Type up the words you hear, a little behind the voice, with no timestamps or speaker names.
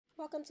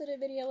Welcome to the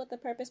Video with a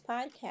Purpose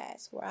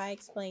podcast, where I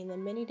explain the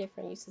many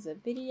different uses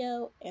of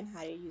video and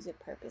how to use it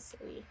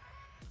purposely.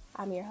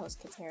 I'm your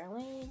host, Katara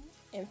Lane,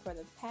 and for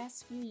the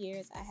past few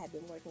years, I have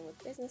been working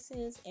with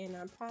businesses and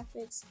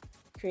nonprofits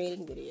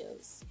creating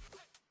videos.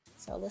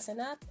 So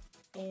listen up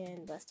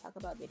and let's talk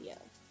about video.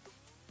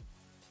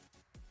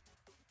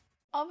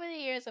 Over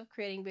the years of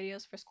creating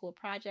videos for school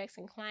projects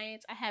and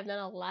clients, I have done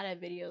a lot of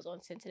videos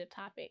on sensitive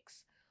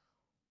topics.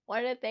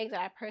 One of the things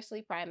that I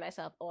personally pride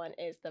myself on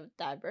is the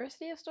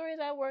diversity of stories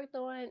I worked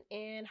on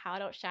and how I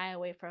don't shy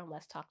away from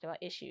less talked about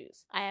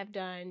issues. I have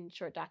done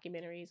short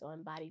documentaries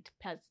on body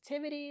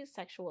positivity,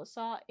 sexual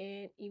assault,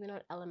 and even on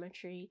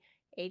elementary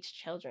age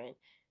children.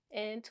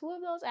 And 2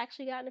 of those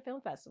actually got into film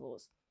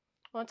festivals.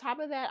 On top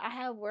of that, I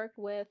have worked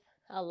with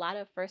a lot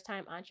of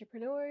first-time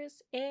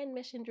entrepreneurs and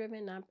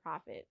mission-driven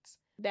nonprofits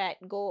that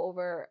go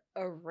over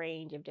a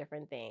range of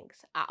different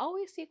things. I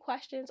always see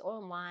questions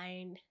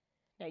online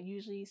that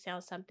usually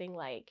sounds something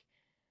like,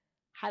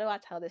 how do I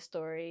tell this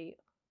story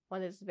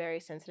on this very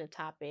sensitive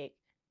topic?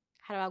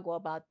 How do I go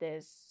about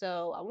this?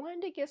 So I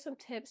wanted to give some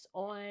tips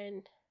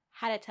on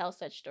how to tell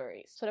such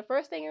stories. So the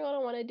first thing you're going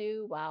to want to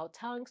do while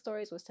telling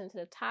stories with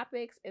sensitive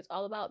topics is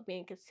all about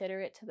being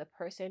considerate to the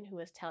person who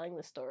is telling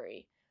the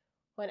story.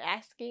 When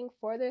asking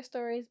for their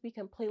stories, be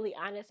completely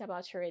honest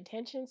about your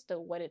intentions, to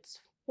what it's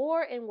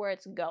for and where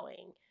it's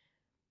going.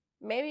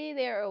 Maybe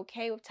they're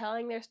okay with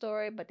telling their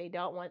story, but they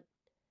don't want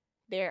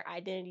their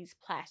identities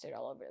plastered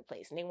all over the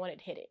place and they want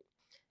it hidden.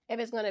 If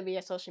it's going to be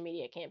a social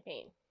media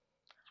campaign,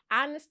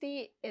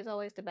 honesty is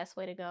always the best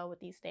way to go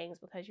with these things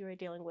because you are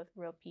dealing with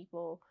real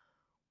people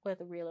with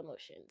real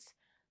emotions.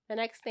 The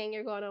next thing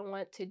you're going to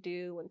want to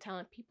do when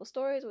telling people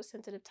stories with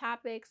sensitive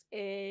topics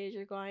is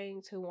you're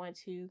going to want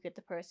to get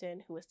the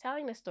person who is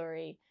telling the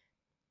story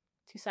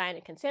to sign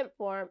a consent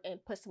form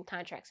and put some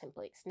contracts in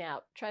place.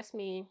 Now, trust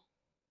me,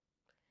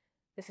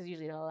 this is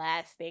usually the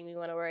last thing we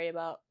want to worry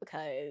about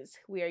because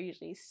we are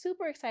usually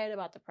super excited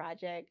about the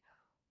project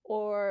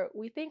or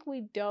we think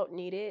we don't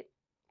need it.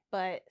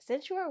 But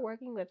since you are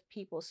working with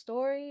people's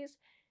stories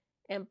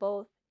and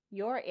both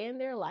your and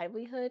their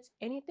livelihoods,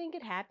 anything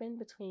could happen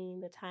between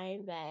the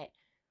time that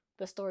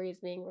the story is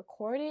being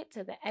recorded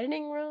to the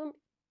editing room,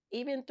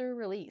 even through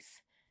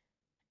release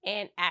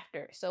and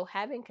after. So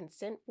having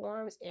consent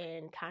forms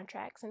and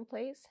contracts in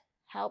place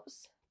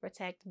helps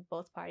protect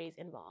both parties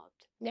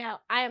involved.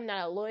 Now, I am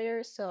not a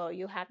lawyer, so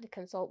you'll have to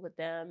consult with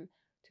them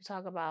to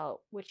talk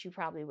about what you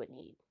probably would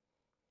need.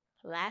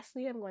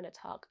 Lastly, I'm going to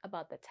talk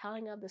about the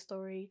telling of the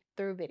story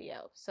through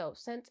video. So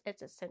since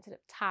it's a sensitive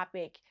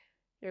topic,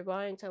 you're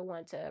going to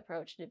want to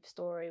approach the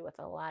story with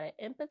a lot of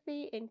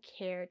empathy and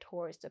care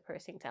towards the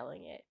person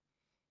telling it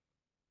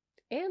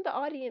and the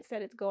audience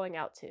that it's going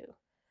out to.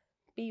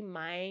 Be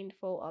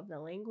mindful of the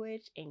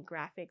language and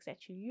graphics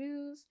that you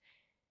use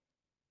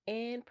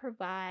and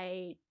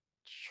provide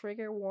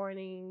trigger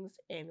warnings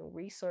and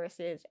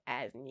resources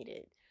as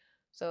needed.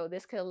 So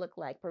this could look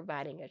like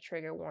providing a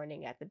trigger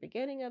warning at the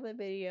beginning of the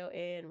video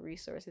and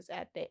resources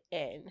at the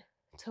end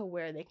to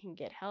where they can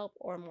get help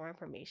or more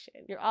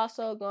information. You're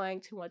also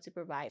going to want to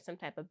provide some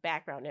type of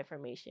background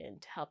information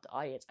to help the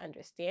audience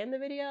understand the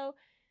video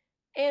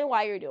and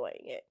why you're doing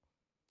it.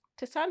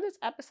 To sum this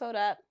episode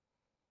up,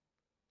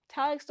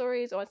 telling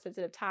stories on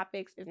sensitive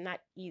topics is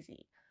not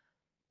easy,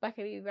 but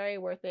can be very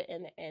worth it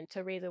in the end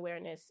to raise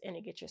awareness and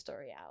to get your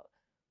story out.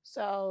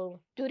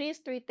 So do these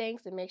 3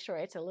 things to make sure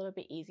it's a little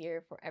bit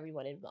easier for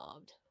everyone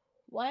involved.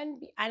 1,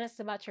 be honest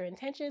about your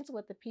intentions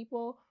with the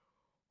people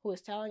who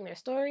is telling their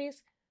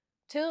stories.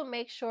 2,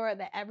 make sure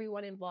that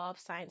everyone involved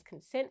signs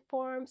consent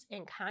forms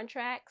and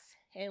contracts.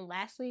 And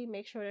lastly,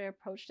 make sure to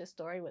approach the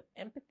story with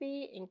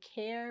empathy and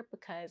care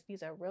because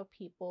these are real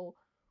people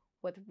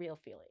with real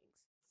feelings.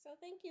 So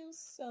thank you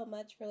so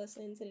much for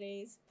listening to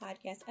today's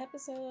podcast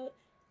episode.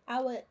 I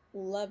would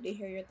love to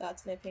hear your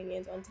thoughts and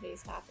opinions on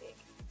today's topic.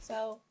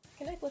 So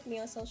connect with me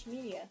on social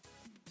media.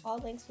 All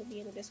links will be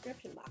in the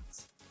description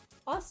box.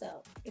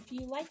 Also, if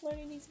you like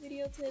learning these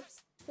video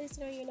tips, please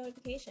turn on your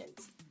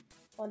notifications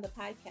on the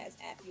podcast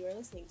app you are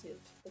listening to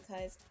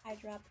because I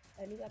drop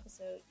a new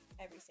episode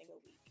every single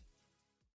week.